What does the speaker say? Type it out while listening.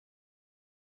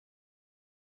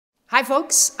Hi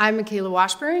folks, I'm Michaela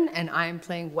Washburn and I'm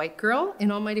playing White Girl in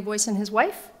Almighty Voice and His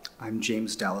Wife. I'm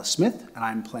James Dallas Smith and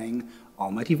I'm playing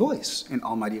Almighty Voice in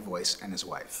Almighty Voice and His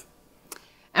Wife.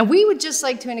 And we would just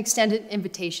like to extend an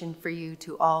invitation for you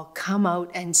to all come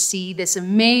out and see this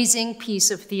amazing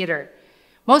piece of theater.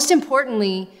 Most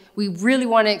importantly, we really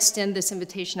want to extend this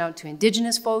invitation out to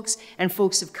Indigenous folks and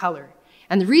folks of color.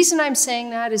 And the reason I'm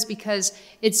saying that is because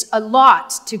it's a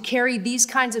lot to carry these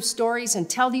kinds of stories and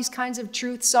tell these kinds of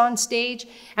truths on stage.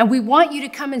 And we want you to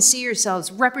come and see yourselves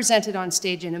represented on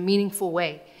stage in a meaningful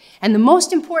way. And the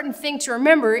most important thing to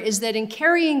remember is that in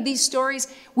carrying these stories,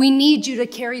 we need you to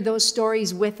carry those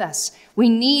stories with us. We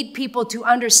need people to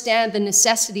understand the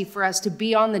necessity for us to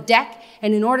be on the deck.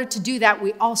 And in order to do that,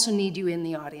 we also need you in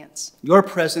the audience. Your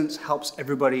presence helps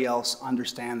everybody else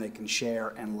understand they can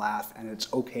share and laugh, and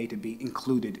it's okay to be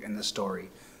included in the story.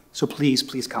 So please,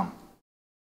 please come.